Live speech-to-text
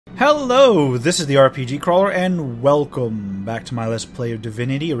Hello, this is the RPG Crawler, and welcome back to my Let's Play of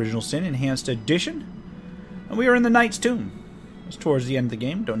Divinity Original Sin Enhanced Edition. And we are in the Knight's Tomb. It's towards the end of the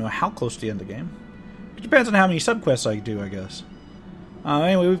game. Don't know how close to the end of the game. It depends on how many subquests I do, I guess.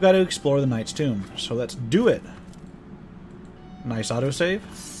 Anyway, we've got to explore the Knight's Tomb, so let's do it. Nice autosave.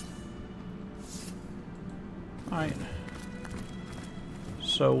 Alright.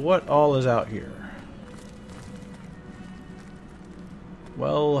 So what all is out here?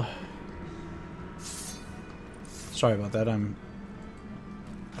 Well, sorry about that. I'm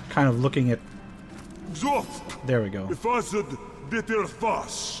kind of looking at... There we go. I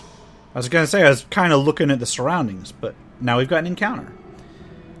was going to say, I was kind of looking at the surroundings, but now we've got an encounter.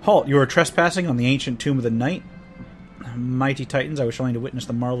 Halt, you are trespassing on the ancient tomb of the Knight. Mighty Titans, I wish only to witness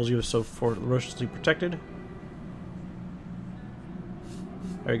the marvels you have so ferociously protected.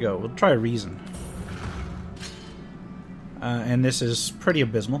 There we go. We'll try reason. And this is pretty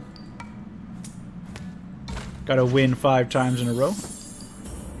abysmal. Gotta win 5 times in a row.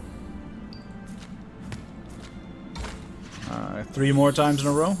 3 more times in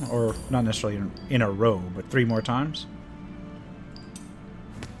a row. Or not necessarily in a row, but 3 more times.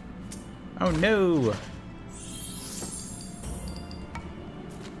 Oh no!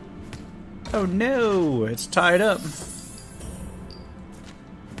 Oh no! It's tied up.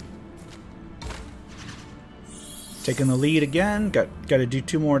 Taking the lead again. Got to do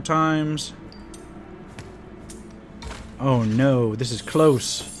 2 more times. Oh no, this is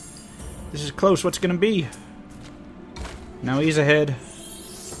close. This is close. What's it gonna be? Now he's ahead.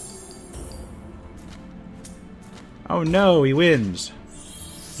 Oh no, he wins.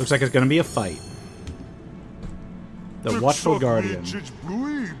 Looks like it's gonna be a fight. The Watchful Guardian.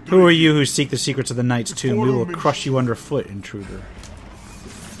 Who are you who seek the secrets of the Knight's Tomb? We will crush you underfoot, intruder.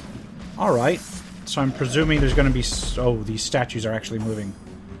 Alright. So I'm presuming there's going to be... Oh, these statues are actually moving.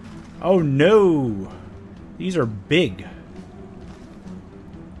 Oh no! These are big.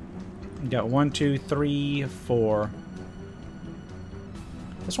 We got 1, 2, 3, 4.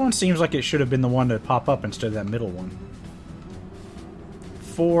 This one seems like it should have been the one to pop up instead of that middle one.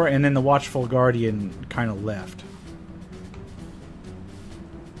 4, and then the Watchful Guardian kind of left.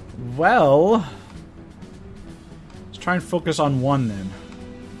 Well... Let's try and focus on one then.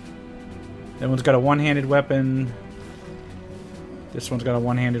 That one's got a one-handed weapon. This one's got a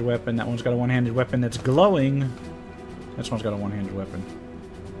one-handed weapon. That one's got a one-handed weapon that's glowing. This one's got a one-handed weapon.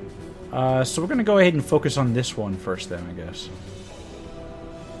 So we're going to go ahead and focus on this one first then, I guess.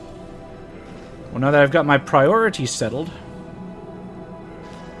 Well, now that I've got my priorities settled,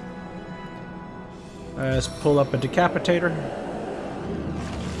 let's pull up a decapitator.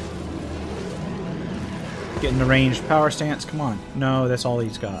 Get in the ranged power stance. Come on. No, that's all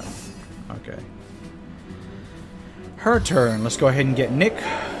he's got. Okay. Her turn. Let's go ahead and get Nick.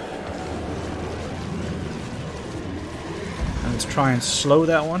 And let's try and slow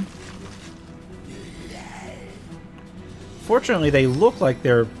that one. Fortunately, they look like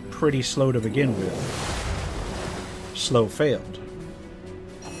they're pretty slow to begin with. Slow failed.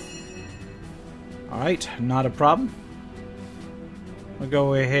 Alright, not a problem. We'll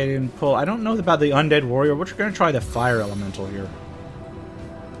go ahead and pull... I don't know about the Undead Warrior. We're going to try the Fire Elemental here.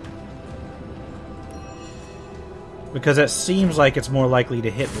 Because that seems like it's more likely to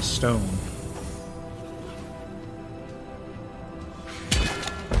hit the stone.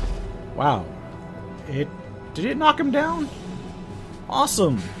 Wow. Did it knock him down?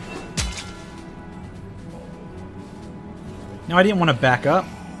 Awesome! No, I didn't want to back up.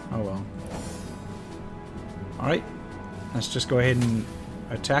 Oh well. Alright. Let's just go ahead and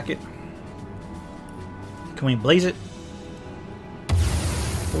attack it. Can we blaze it?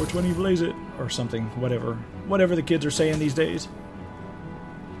 420 blaze it. Or something. Whatever. Whatever the kids are saying these days.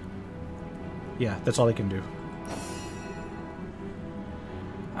 Yeah, that's all they can do.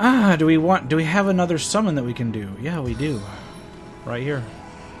 Do we have another summon that we can do? Yeah, we do. Right here.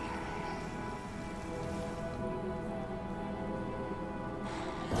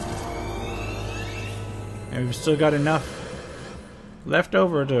 And we've still got enough left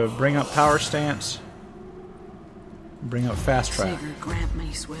over to bring up power stance. Bring up fast track. Grant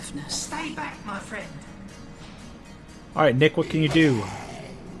me swiftness. Stay back, my friend. Alright, Nick, what can you do?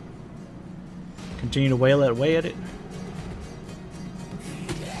 Continue to wail away at it?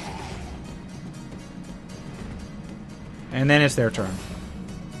 And then it's their turn.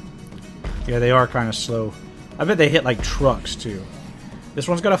 Yeah, they are kind of slow. I bet they hit like trucks, too. This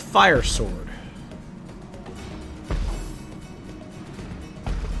one's got a fire sword.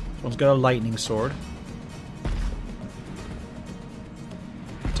 This one's got a lightning sword.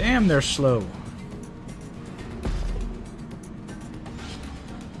 Damn, they're slow.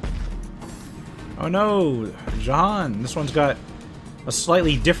 Oh no, Jahan. This one's got a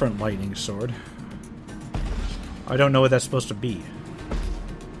slightly different lightning sword. I don't know what that's supposed to be.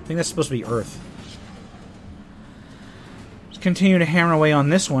 I think that's supposed to be Earth. Let's continue to hammer away on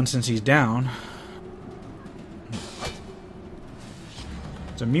this one since he's down.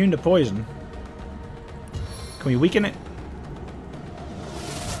 It's immune to poison. Can we weaken it?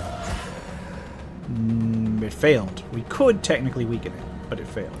 It failed. We could technically weaken it, but it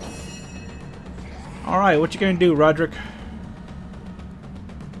failed. Alright, what you gonna do, Roderick?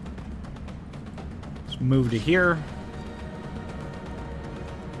 Let's move to here.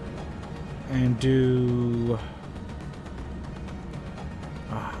 And do...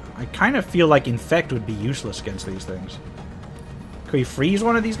 I kind of feel like Infect would be useless against these things. Can we freeze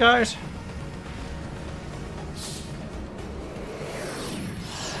one of these guys?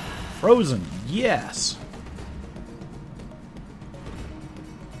 Frozen, yes!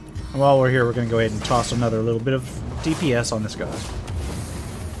 And while we're here, we're going to go ahead and toss another little bit of DPS on this guy.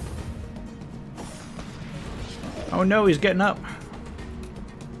 Oh no, he's getting up.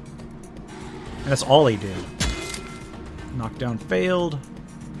 And that's all he did. Knockdown failed.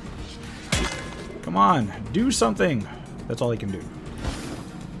 Come on, do something! That's all he can do.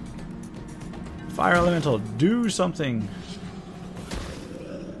 Fire Elemental, do something!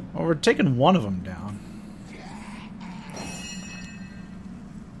 Well, we're taking one of them down.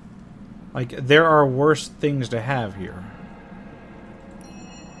 Like, there are worse things to have here.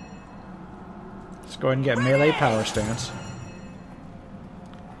 Let's go ahead and get melee power stance.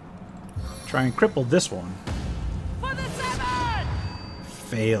 Try and cripple this one. For the 7!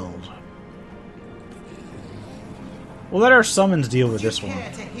 Failed. We'll let our summons deal with this one.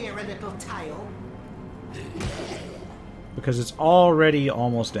 Care to hear a little tale? Because it's already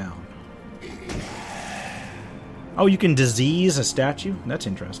almost down. Oh, you can disease a statue? That's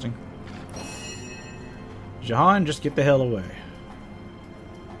interesting. Jahan, just get the hell away.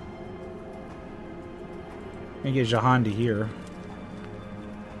 And get Jahan to here.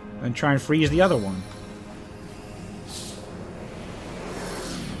 And try and freeze the other one.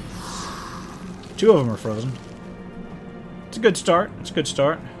 Two of them are frozen. It's a good start. It's a good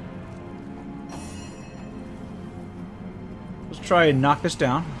start. Let's try and knock this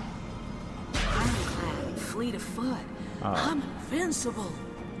down. Ironclad, fleet of foot. I'm invincible.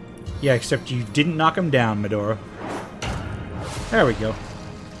 Yeah, except you didn't knock him down, Medora. There we go.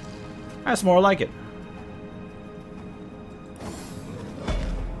 That's more like it.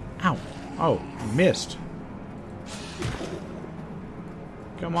 Ow. Oh, missed.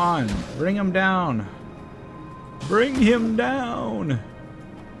 Come on, bring him down. Bring him down.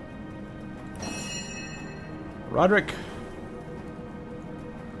 Roderick.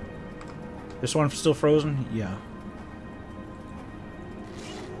 This one still frozen? Yeah.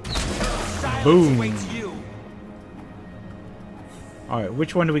 Boom. Alright,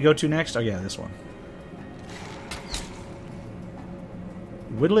 which one do we go to next? Oh yeah, this one.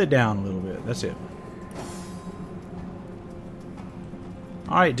 Whittle it down a little bit. That's it.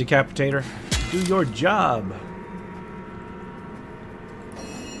 Alright, Decapitator. Do your job.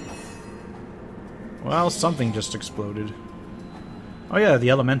 Well, something just exploded. Oh yeah, the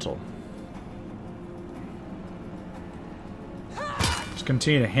elemental. Let's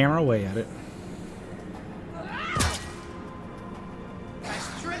continue to hammer away at it. As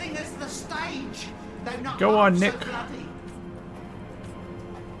thrilling as the stage, though not Go on, half Nick. so bloody.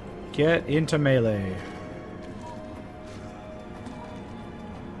 Get into melee.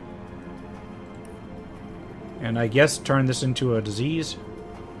 And I guess turn this into a disease.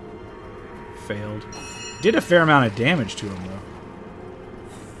 Failed. Did a fair amount of damage to him, though.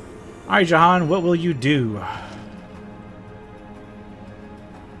 Alright, Jahan, what will you do?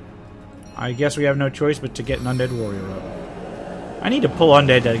 I guess we have no choice but to get an Undead Warrior up. I need to pull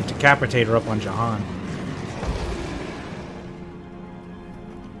Undead Decapitator up on Jahan.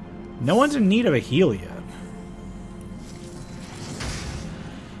 No one's in need of a heal yet.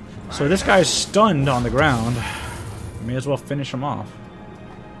 So this guy's stunned on the ground. May as well finish him off.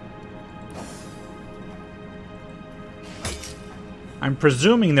 I'm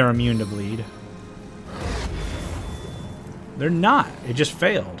presuming they're immune to bleed. They're not. It just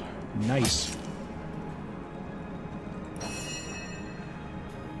failed. Nice.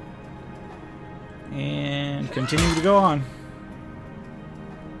 And continue to go on.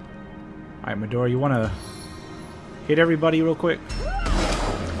 Alright, Medora, you want to hit everybody real quick?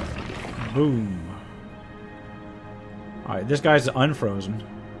 Boom. Alright, this guy's unfrozen.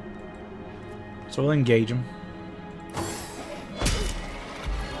 So we'll engage him.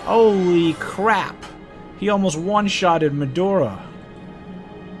 Holy crap! He almost one-shotted Medora.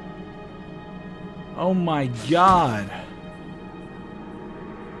 Oh my god.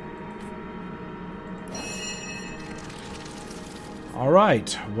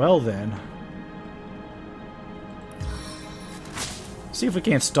 Alright, well then. See if we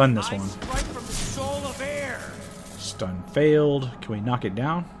can't stun this one. Strike from the soul of air. Stun failed. Can we knock it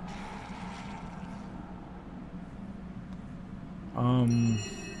down?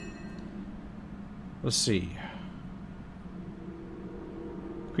 Let's see.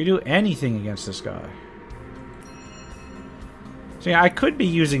 Can we do anything against this guy? See, I could be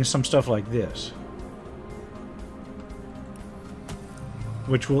using some stuff like this,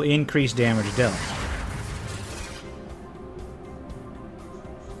 which will increase damage dealt.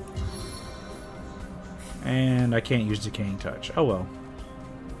 And I can't use Decaying Touch. Oh well.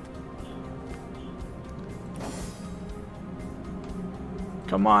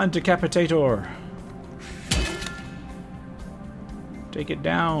 Come on, Decapitator! Take it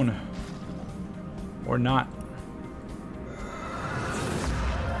down. Or not.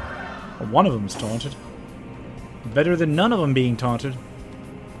 Well, one of them's taunted. Better than none of them being taunted.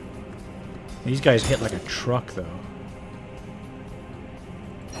 These guys hit like a truck, though.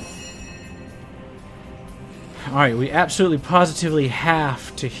 Alright, we absolutely positively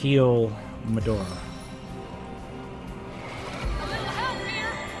have to heal Medora. A little help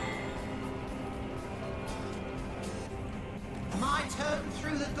here. My turn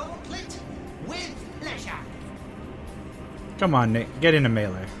through the gauntlet with pleasure. Come on, Nick. Get into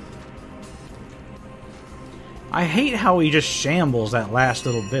melee. I hate how he just shambles that last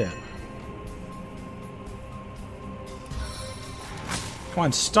little bit. Come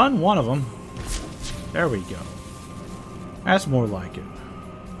on, stun one of them. There we go. That's more like it.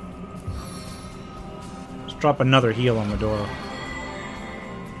 Let's drop another heal on Medora.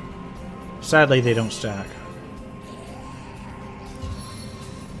 Sadly, they don't stack.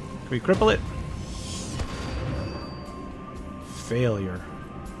 Can we cripple it? Failure.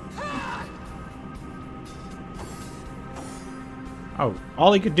 Oh,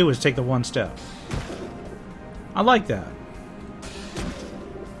 all he could do is take the one step. I like that.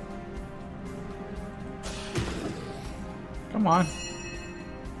 Come on.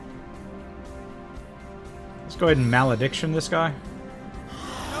 Let's go ahead and malediction this guy.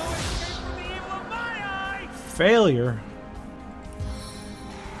 No escape from the evil of my eye. Failure.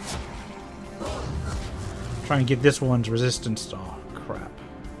 Try and get this one's resistance. Oh, crap.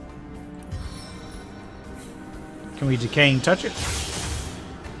 Can we Decaying Touch it?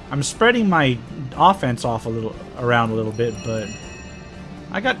 I'm spreading my offense off around a little bit, but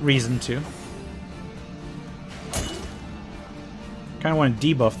I got reason to. Kind of want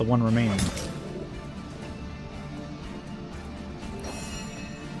to debuff the one remaining.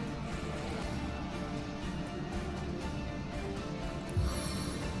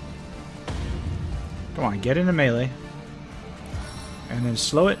 Come on, get into melee. And then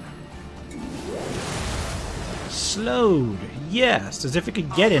slow it. Slowed. Yes, as if it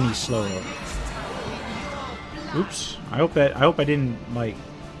could get any slower. Oops. I hope I didn't like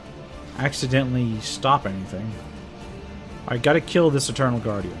accidentally stop anything. I gotta kill this Eternal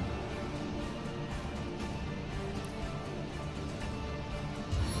Guardian.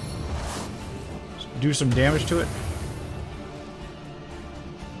 Do some damage to it.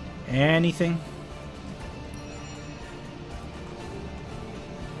 Anything?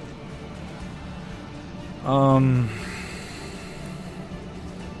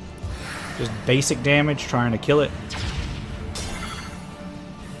 Just basic damage, trying to kill it.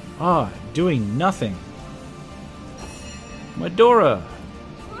 Ah, doing nothing. Medora!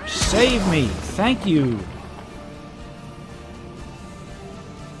 Save me! Thank you!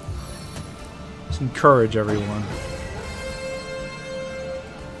 Let's encourage everyone.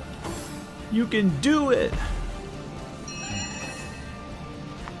 You can do it!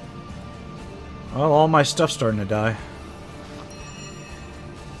 Well, all my stuff's starting to die.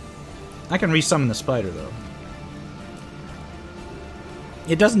 I can resummon the spider, though.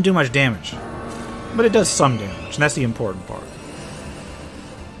 It doesn't do much damage. But it does some damage, and that's the important part.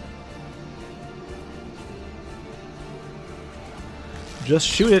 Just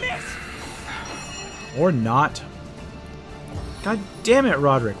shoot it. Or not. God damn it,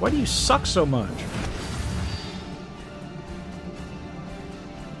 Roderick. Why do you suck so much?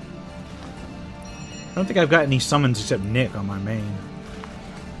 I don't think I've got any summons except Nick on my main.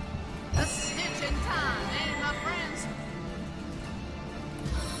 A stitch in time, eh, my friends?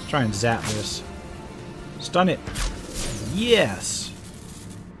 Let's try and zap this. Stun it. Yes!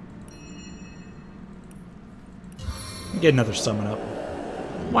 Get another summon up.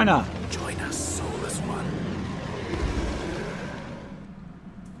 Why not? Join us, soulless one.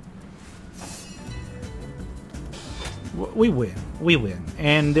 We win. We win.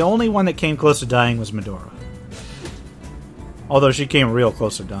 And the only one that came close to dying was Medora. Although she came real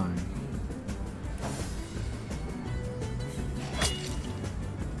close to dying.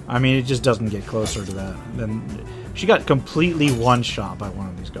 I mean, it just doesn't get closer to that. Then she got completely one-shot by one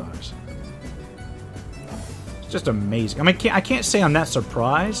of these guys. It's just amazing. I mean, I can't say I'm that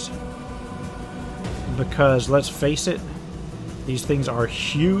surprised. Because, let's face it, these things are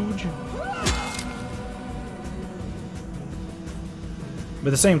huge. But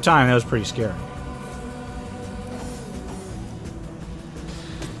at the same time, that was pretty scary.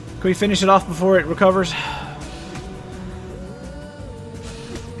 Can we finish it off before it recovers?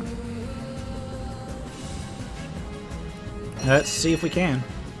 Let's see if we can.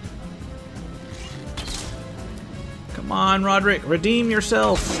 Come on, Roderick, redeem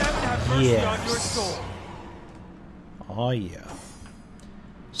yourself. Yes. Oh yeah.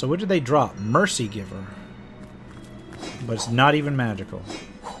 So what did they drop? Mercy Giver. But it's not even magical.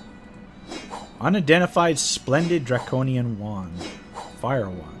 Unidentified Splendid Draconian Wand. Fire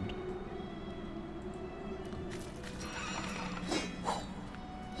Wand.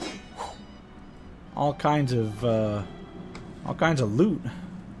 All kinds of loot.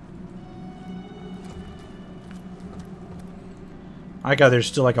 I got there's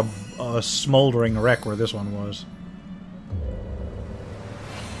still like a smoldering wreck where this one was.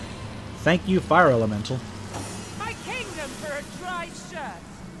 Thank you, Fire Elemental. My kingdom for a dry shirt.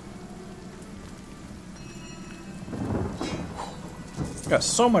 Got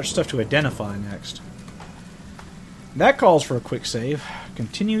so much stuff to identify next. That calls for a quick save.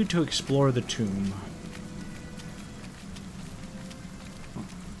 Continue to explore the tomb.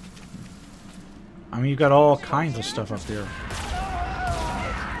 I mean, you've got all kinds of stuff up there.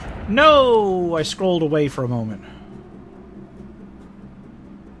 No! I scrolled away for a moment.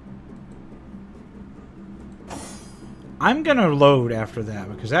 I'm gonna load after that,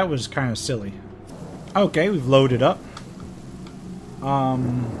 because that was kind of silly. Okay, we've loaded up. I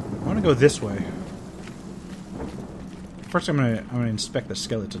want to go this way. First, I'm gonna inspect the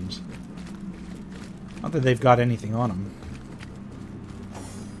skeletons. Not that they've got anything on them.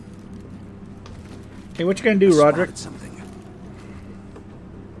 Okay, what you gonna do, Roderick? Something.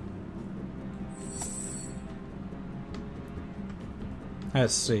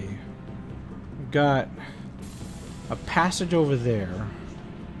 Let's see. We've got a passage over there.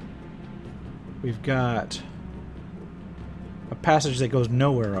 We've got a passage that goes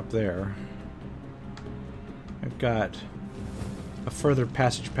nowhere up there. We've got a further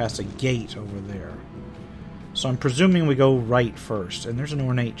passage past a gate over there. So I'm presuming we go right first. And there's an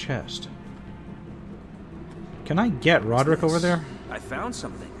ornate chest. Can I get Roderick over there? I found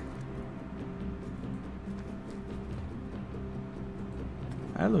something.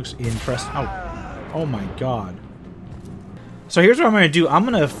 That looks interesting. Oh my god. So here's what I'm going to do. I'm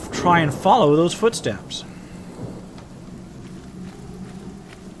going to try and follow those footsteps.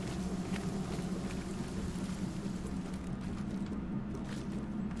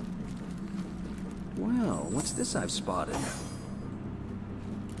 Well, what's this I've spotted?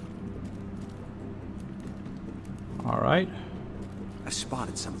 Alright. I've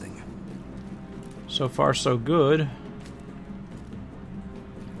spotted something. So far, so good.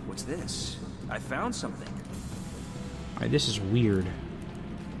 What's this? I found something. Alright, this is weird.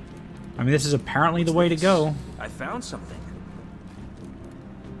 I mean, this is apparently the way to go. I found something.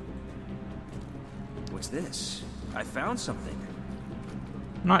 What's this? I found something.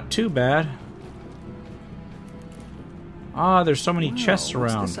 Not too bad. Ah, there's so many chests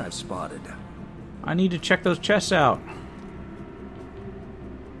around. What's this I've spotted? I need to check those chests out.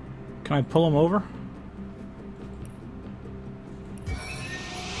 Can I pull them over?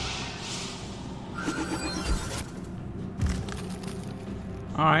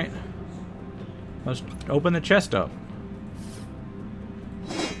 Alright. Let's open the chest up.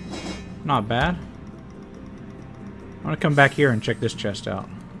 Not bad. I'm gonna come back here and check this chest out.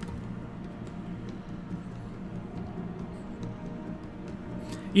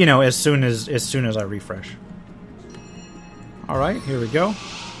 You know, as soon as I refresh. Alright, here we go.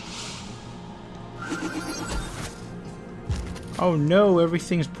 Oh no,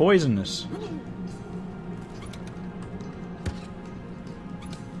 everything's poisonous.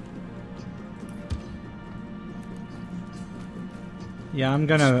 Yeah, I'm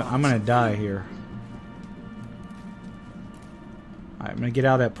gonna die here. Alright, I'm gonna get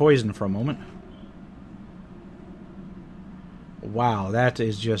out of that poison for a moment. Wow, that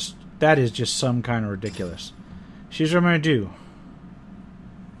is just some kind of ridiculous. Here's what I'm gonna do.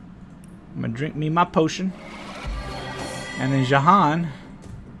 I'm gonna drink me my potion. And then Jahan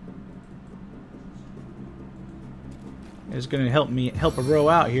is going to help a row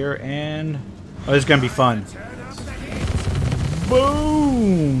out here, and oh, this is going to be fun.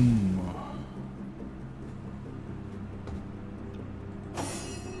 Boom!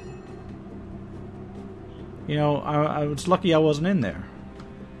 You know, I was lucky I wasn't in there.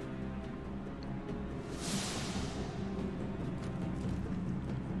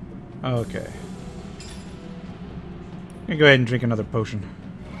 Okay. I'm gonna go ahead and drink another potion.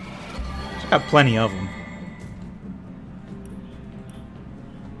 I've got plenty of them.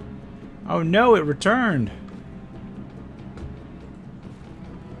 Oh no, it returned.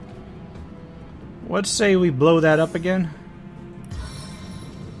 Let's say we blow that up again.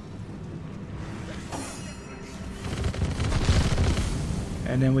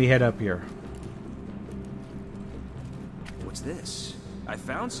 And then we head up here. What's this? I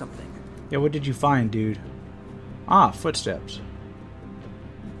found something. Yeah, what did you find, dude? Ah, footsteps.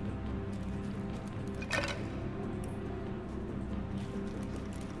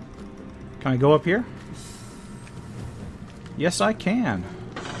 Can I go up here? Yes, I can.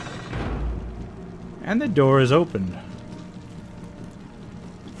 And the door is opened.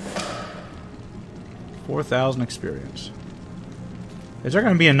 4,000 experience. Is there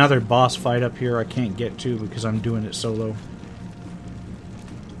going to be another boss fight up here I can't get to because I'm doing it solo?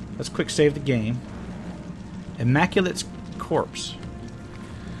 Let's quick save the game. Immaculate's corpse.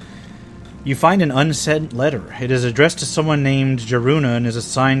 You find an unsent letter. It is addressed to someone named Jaruna and is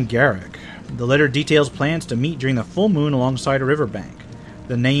assigned Garrick. The letter details plans to meet during the full moon alongside a riverbank,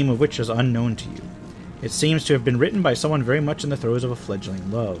 the name of which is unknown to you. It seems to have been written by someone very much in the throes of a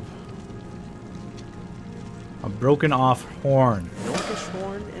fledgling love. A broken off horn. An orcish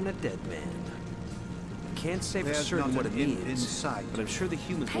horn and a dead man. I can't say for certain what it means, but I'm sure the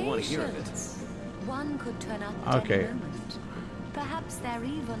humans will want to hear of it. One could turn up at Okay. any moment. Perhaps they're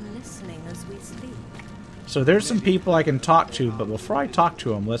even listening as we speak. So there's some people I can talk to, but before I talk to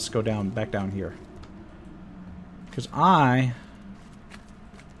them, let's go back down here. Because I...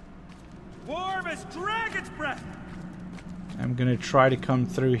 Warm as dragon's breath! I'm going to try to come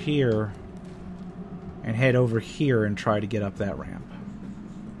through here and head over here and try to get up that ramp.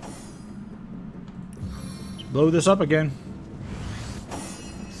 Let's blow this up again.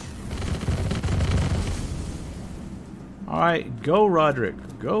 Alright, go Roderick,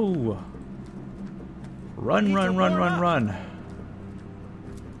 go! Run, run, run, run, run.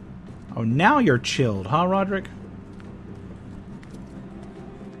 Oh, now you're chilled, huh, Roderick?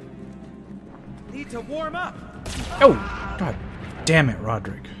 Need to warm up! Oh, god damn it,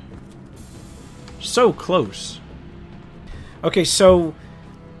 Roderick. So close. Okay, so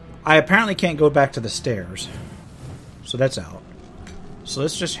I apparently can't go back to the stairs. So that's out. So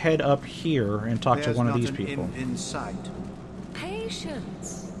let's just head up here and talk to one of these people. In sight.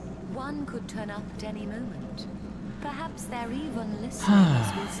 Patience. One could turn up at any moment. Perhaps they're even listening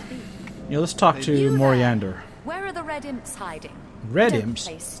as we speak. Yeah, let's talk to You there. Moriander. Where are the red imps hiding? Red Don't imps?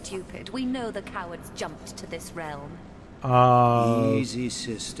 play stupid. We know the cowards jumped to this realm. Easy,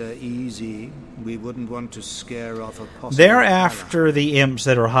 sister, easy. We wouldn't want to scare off a possible They're ally. after the imps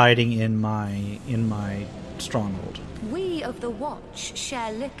that are hiding in my stronghold. We of the Watch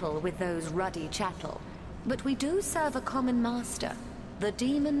share little with those ruddy chattel, but we do serve a common master, the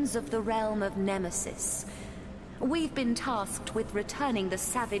demons of the realm of Nemesis. We've been tasked with returning the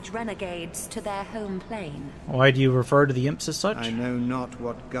savage renegades to their home plane. Why do you refer to the imps as such? I know not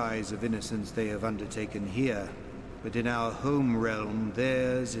what guise of innocence they have undertaken here, but in our home realm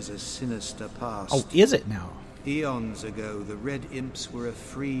theirs is a sinister past. Oh, is it now? Eons ago, the Red Imps were a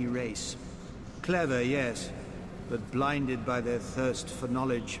free race. Clever, yes, but blinded by their thirst for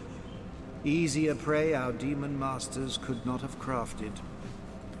knowledge. Easier prey our demon masters could not have crafted.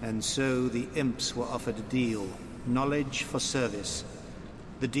 And so the Imps were offered a deal. Knowledge for service.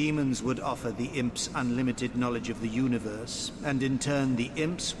 The demons would offer the Imps unlimited knowledge of the universe, and in turn the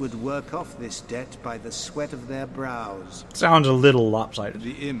Imps would work off this debt by the sweat of their brows. Sounds a little lopsided.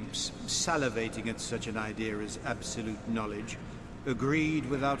 The Imps, salivating at such an idea as absolute knowledge, agreed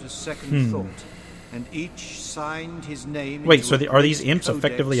without a second thought, and each signed his name. Wait, into so a are these great imps codex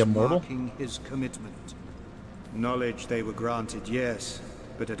effectively immortal? marking his commitment. Knowledge they were granted, yes,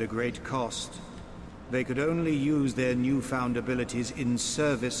 but at a great cost. They could only use their newfound abilities in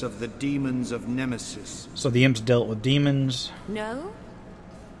service of the demons of Nemesis. So the imps dealt with demons. No?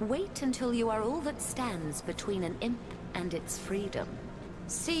 Wait until you are all that stands between an imp and its freedom.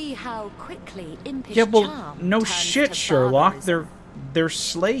 See how quickly impish Yeah, well, charm no turns shit, to Sherlock. barbarism. They're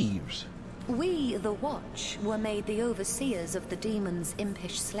slaves. We, the Watch, were made the overseers of the demons'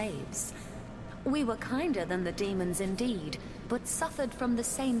 impish slaves. We were kinder than the demons indeed, but suffered from the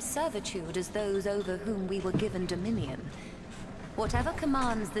same servitude as those over whom we were given dominion. Whatever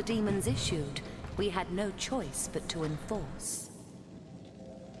commands the demons issued, we had no choice but to enforce.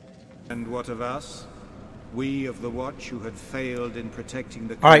 And what of us? We of the Watch who had failed in protecting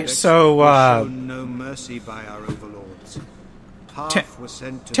the Codex, Alright, so, were shown no mercy by our overlords. Half were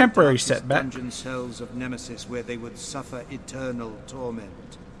sent to temporary the darkest setback. dungeon cells of Nemesis, where they would suffer eternal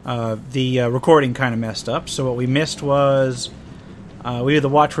torment. The recording kind of messed up, so what we missed was we of the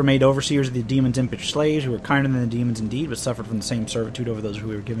Watch were made overseers of the demons' impish slaves, who were kinder than the demons indeed, but suffered from the same servitude over those who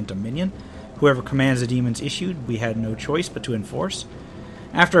were given dominion. Whoever commands the demons issued, we had no choice but to enforce.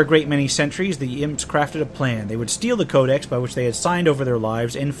 After a great many centuries, the imps crafted a plan. They would steal the Codex by which they had signed over their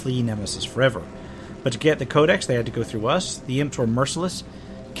lives and flee Nemesis forever. But to get the Codex, they had to go through us. The imps were merciless.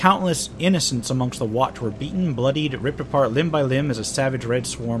 Countless innocents amongst the Watch were beaten, bloodied, ripped apart limb by limb as a savage red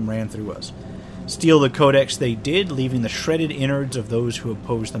swarm ran through us. Steal the Codex they did, leaving the shredded innards of those who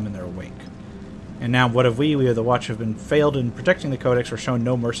opposed them in their wake. And now what have we? We of the Watch have been failed in protecting the Codex, were shown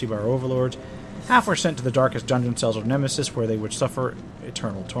no mercy by our overlords. Half were sent to the darkest dungeon cells of Nemesis, where they would suffer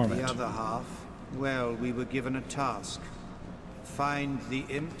eternal torment. The other half, well, we were given a task. Find the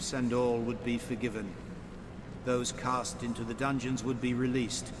imps and all would be forgiven. Those cast into the dungeons would be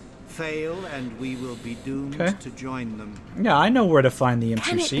released. Fail and we will be doomed to join them. Yeah, I know where to find the imps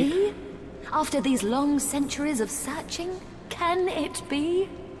Can you it seek. be? After these long centuries of searching, can it be?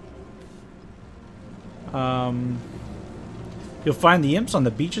 You'll find the imps on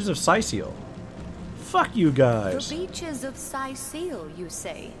the beaches of Sicil. Fuck you guys. The beaches of Sicil, you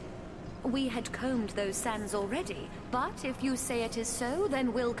say? We had combed those sands already, but if you say it is so,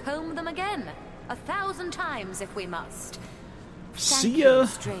 then we'll comb them again. 1,000 times if we must. See ya.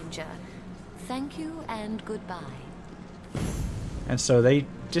 Thank you, stranger. Thank you and goodbye. And so they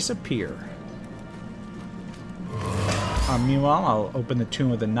disappear. Meanwhile, I'll open the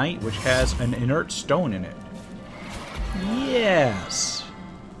Tomb of the Night, which has an inert stone in it. Yes!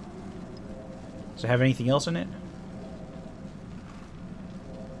 Does it have anything else in it?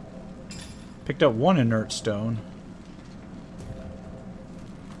 Picked up one inert stone.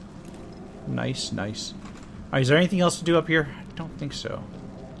 Nice, nice. Alright, is there anything else to do up here? I don't think so.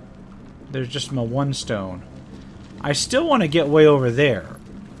 There's just my one stone. I still want to get way over there.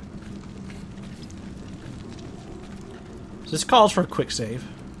 So this calls for a quick save.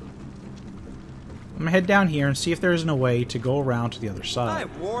 I'm going to head down here and see if there isn't a way to go around to the other side.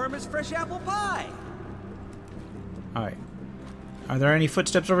 I'm warm as fresh apple pie. Alright. Are there any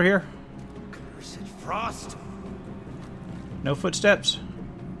footsteps over here? Cursed frost. No footsteps?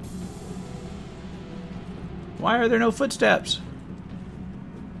 Why are there no footsteps?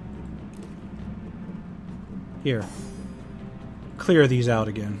 Here. Clear these out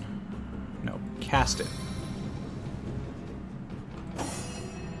again. No, cast it.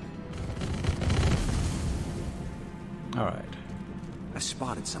 Alright. I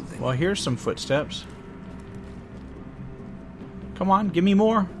spotted something. Well, here's some footsteps. Come on, give me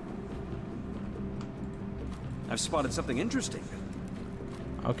more. I've spotted something interesting.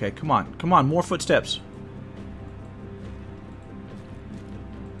 Okay, come on. Come on, more footsteps.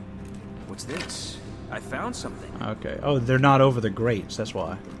 What's this? I found something. Okay. Oh, they're not over the grates, that's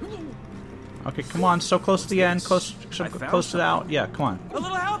why. Okay, come on, so close to the end, close to the out. Yeah, come on. A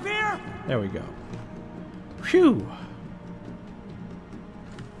little help here? There we go. Phew.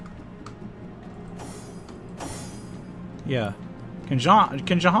 Yeah. Can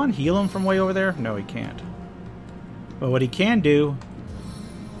Jahan heal him from way over there? No, he can't. But what he can do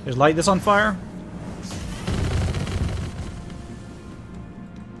is light this on fire.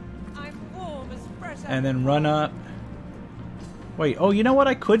 I'm warm as fresh And then run up. Wait, oh, you know what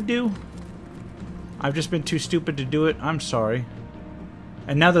I could do? I've just been too stupid to do it. I'm sorry.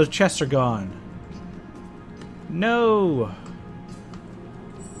 And now those chests are gone. No!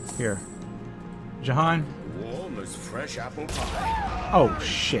 Here. Jahan? Warm as fresh apple pie. Oh,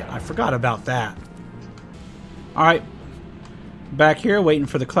 shit. I forgot about that. Alright. Back here, waiting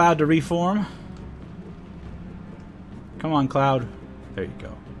for the cloud to reform. Come on, cloud. There you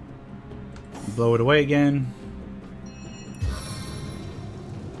go. Blow it away again.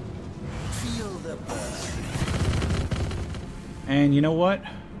 Feel the burn. And you know what?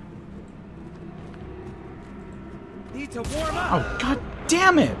 Need to warm up. Oh, god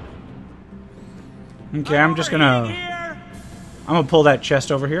damn it! Okay, I'm just gonna... I'm gonna pull that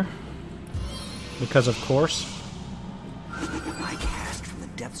chest over here. Because of course. I cast from the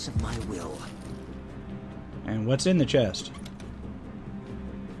depths of my will. And what's in the chest?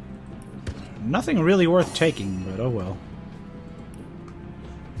 Nothing really worth taking, but oh well.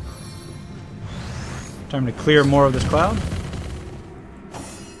 Time to clear more of this cloud.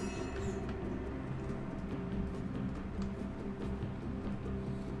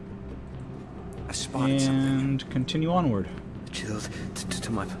 I spotted something. And continue onward. Chills to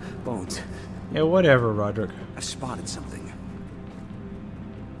my bones. Yeah, whatever, Roderick. I spotted something.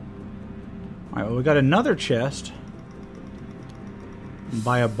 Alright, well, we got another chest.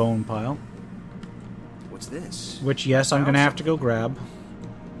 By a bone pile. What's this? Which, yes, I'm going to have to go grab.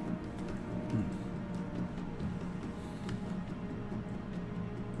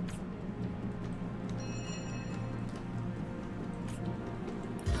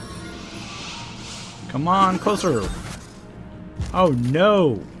 Come on, closer. Oh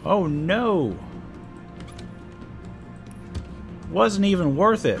no. Oh no. Wasn't even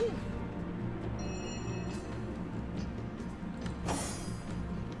worth it.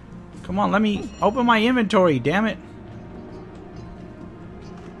 Come on, let me open my inventory, damn it.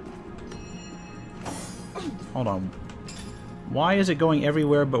 Hold on. Why is it going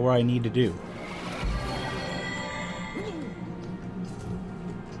everywhere but where I need to do?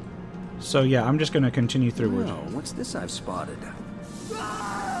 So yeah, I'm just going to continue through. Oh, what's this I've spotted?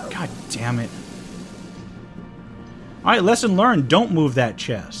 God damn it. Alright, lesson learned. Don't move that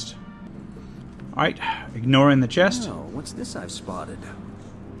chest. Alright, ignoring the chest. Oh, what's this I've spotted?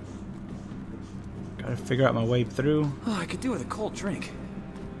 Gotta figure out my way through. Oh, I could do with a cold drink.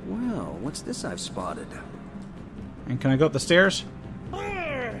 Well, what's this I've spotted? And can I go up the stairs?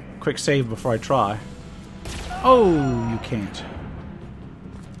 Quick save before I try. Oh, you can't.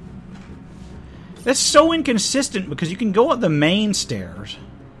 That's so inconsistent because you can go up the main stairs.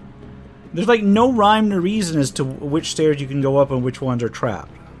 There's like no rhyme or reason as to which stairs you can go up and which ones are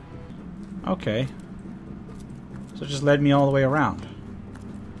trapped. Okay. So it just led me all the way around.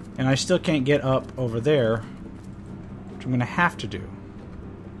 And I still can't get up over there, which I'm going to have to do.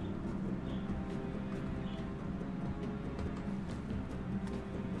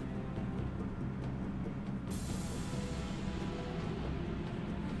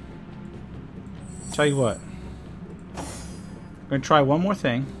 Tell you what. I'm going to try one more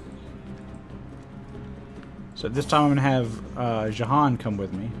thing. So this time I'm going to have Jahan come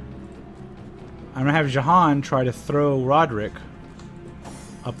with me. I'm going to have Jahan try to throw Roderick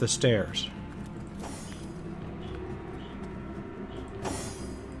up the stairs.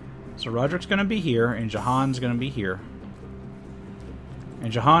 So Roderick's going to be here, and Jahan's going to be here.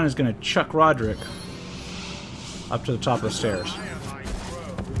 And Jahan is going to chuck Roderick up to the top of the stairs.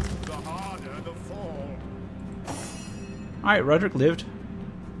 Alright, Roderick lived.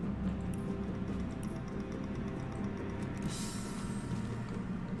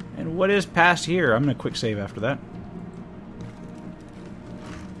 And what is past here? I'm going to quick save after that.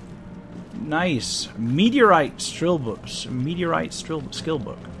 Nice. Meteorite skill book. Meteorite skill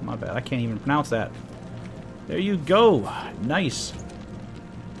book. My bad. I can't even pronounce that. There you go. Nice.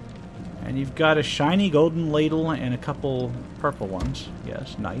 And you've got a shiny golden ladle and a couple purple ones.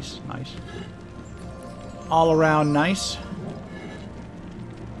 Yes, nice, nice. All around nice.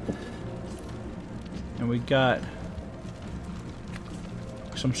 And we got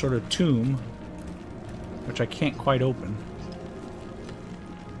some sort of tomb, which I can't quite open.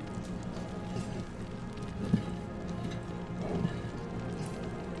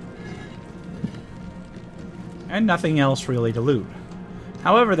 And nothing else really to loot.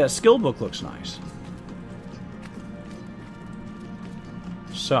 However, that skill book looks nice.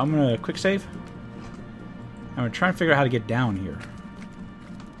 So I'm going to quick save. I'm going to try and figure out how to get down here.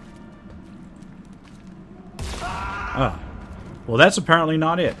 Ah. Well, that's apparently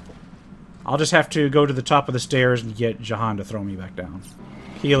not it. I'll just have to go to the top of the stairs and get Jahan to throw me back down.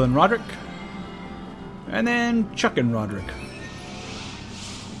 Healing Roderick. And then chucking Roderick.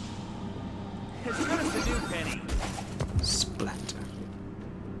 As good as the new penny. Splat.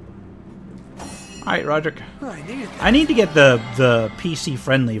 Alright, Roderick. I need to get the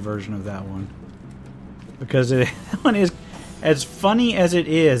PC-friendly version of that one. Because that one is, as funny as it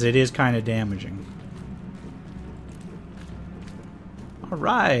is kind of damaging.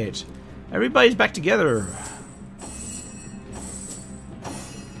 Alright. Everybody's back together.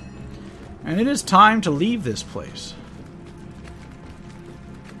 And it is time to leave this place.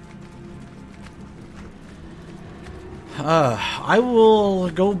 I will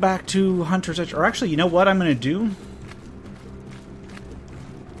go back to Hunter's Edge. Or actually, you know what I'm going to do?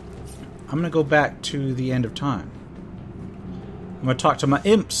 I'm going to go back to the end of time. I'm going to talk to my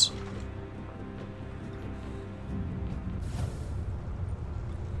imps.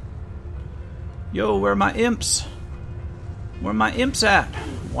 Yo, where are my imps? Where are my imps at?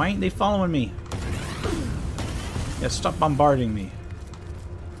 Why ain't they following me? Yeah, stop bombarding me.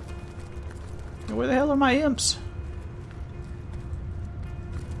 Where the hell are my imps?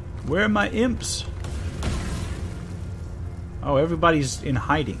 Where are my imps? Oh, everybody's in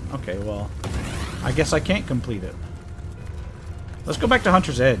hiding. Okay, well, I guess I can't complete it. Let's go back to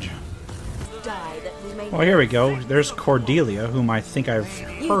Hunter's Edge. Well, here we go. There's Cordelia, whom I think I've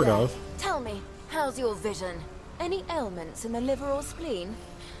heard of. Tell me, how's your vision? Any ailments in the liver or spleen?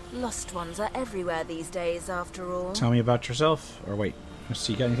 Lost ones are everywhere these days, after all. Tell me about yourself. Or wait, let's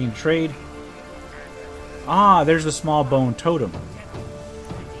see, got anything to trade? Ah, there's the small bone totem.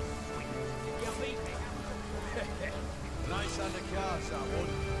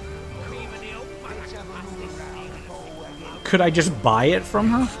 Could I just buy it from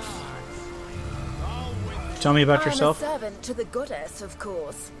her? Tell me about yourself. I'm a servant to the goddess, of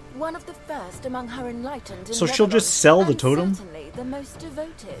course. One of the first among her enlightened. So she'll just sell the totem? Certainly the most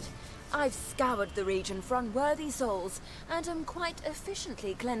devoted. I've scoured the region for unworthy souls, and am quite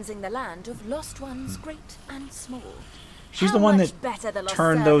efficiently cleansing the land of lost ones, great and small. She's the one that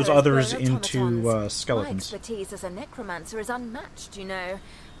turned those others into skeletons. My expertise as a necromancer is unmatched, you know.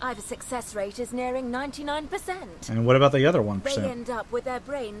 Our success rate is nearing 99%. And what about the other 1%? They end up with their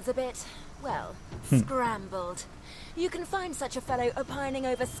brains a bit, well, scrambled. You can find such a fellow opining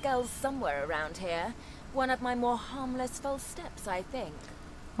over skulls somewhere around here. One of my more harmless false steps, I think.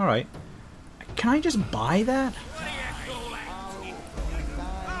 Alright. Can I just buy that?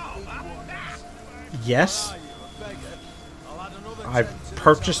 Yes. I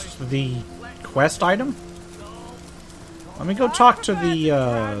purchased the quest item. Let me go talk to the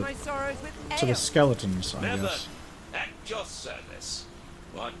skeletons, I guess. At your service.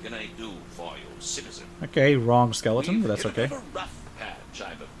 What can I do for you, citizen? Okay, wrong skeleton, but that's okay. A rough patch,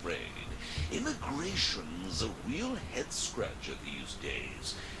 I'm afraid. Immigration's a real head scratcher these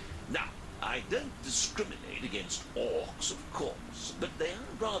days. Now, I don't discriminate against orcs, of course, but they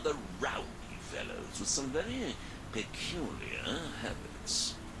are rather rowdy fellows with some very peculiar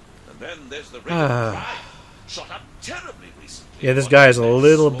habits. And then there's the Red Tribe, shot up terribly recently. Yeah, this guy is a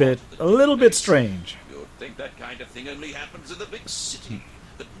little bit strange. You'd think that kind of thing only happens in the big city,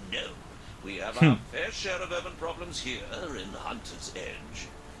 but no. We have our fair share of urban problems here in Hunter's Edge.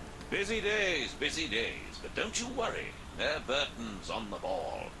 Busy days, but don't you worry. Mayor Burton's on the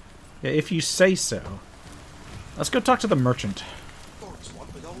ball. Yeah, if you say so. Let's go talk to the merchant.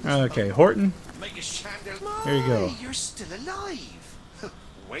 Okay, Horton. Here you go. You're still alive.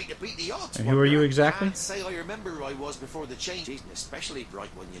 Way to beat the odds. And who are you exactly? Can't say I remember who I was before the change. He's an especially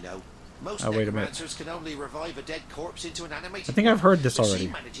bright one, you know. Most wait a minute. necromancers can only revive a dead corpse into an animated. I think I've heard this but already.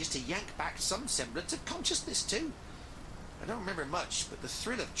 She manages to yank back some semblance of consciousness too. I don't remember much, but the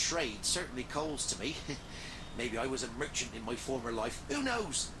thrill of trade certainly calls to me. Maybe I was a merchant in my former life. Who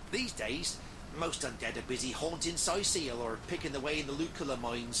knows? These days, most undead are busy haunting Sicil or picking the way in the Lucula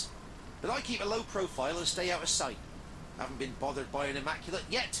mines. But I keep a low profile and stay out of sight. Haven't been bothered by an immaculate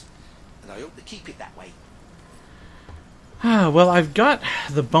yet, and I hope to keep it that way. Well, I've got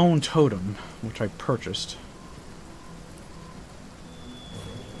the bone totem, which I purchased.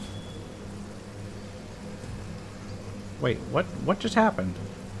 Wait, what just happened?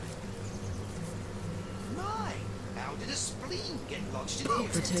 My, how did a spleen get lodged in here?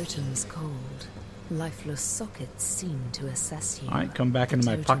 The totem's cold. Lifeless sockets seem to assess you. Alright, come back into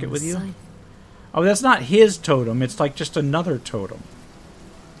my pocket with you. Oh, that's not his totem. It's like just another totem.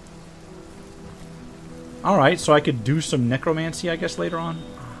 Alright, so I could do some necromancy, I guess, later on.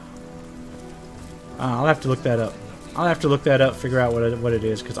 I'll have to look that up. I'll have to look that up, figure out what it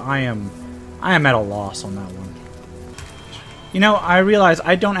is, because I am at a loss on that one. You know, I realize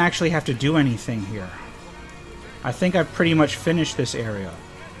I don't actually have to do anything here. I think I've pretty much finished this area.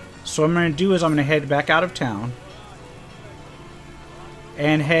 So what I'm going to do is I'm going to head back out of town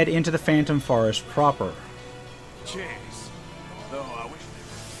and head into the Phantom Forest proper. Cheers. Though I wish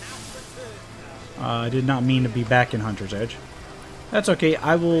I did not mean to be back in Hunter's Edge. That's okay,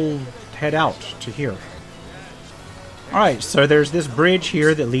 I will head out to here. Alright, so there's this bridge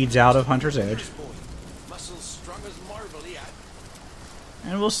here that leads out of Hunter's Edge.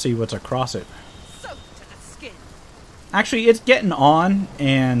 And we'll see what's across it. Actually, it's getting on,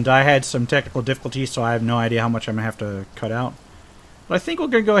 and I had some technical difficulties, so I have no idea how much I'm going to have to cut out. But I think we're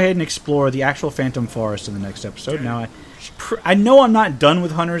going to go ahead and explore the actual Phantom Forest in the next episode. Now, I know I'm not done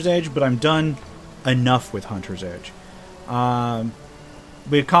with Hunter's Edge, but I'm done enough with Hunter's Edge.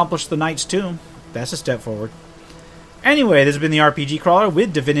 We accomplished the Knight's Tomb. That's a step forward. Anyway, this has been the RPG Crawler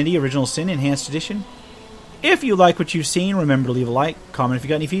with Divinity Original Sin Enhanced Edition. If you like what you've seen, remember to leave a like, comment if you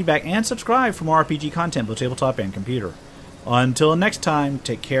got any feedback, and subscribe for more RPG content, both tabletop and computer. Until next time,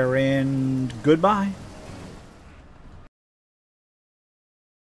 take care and goodbye.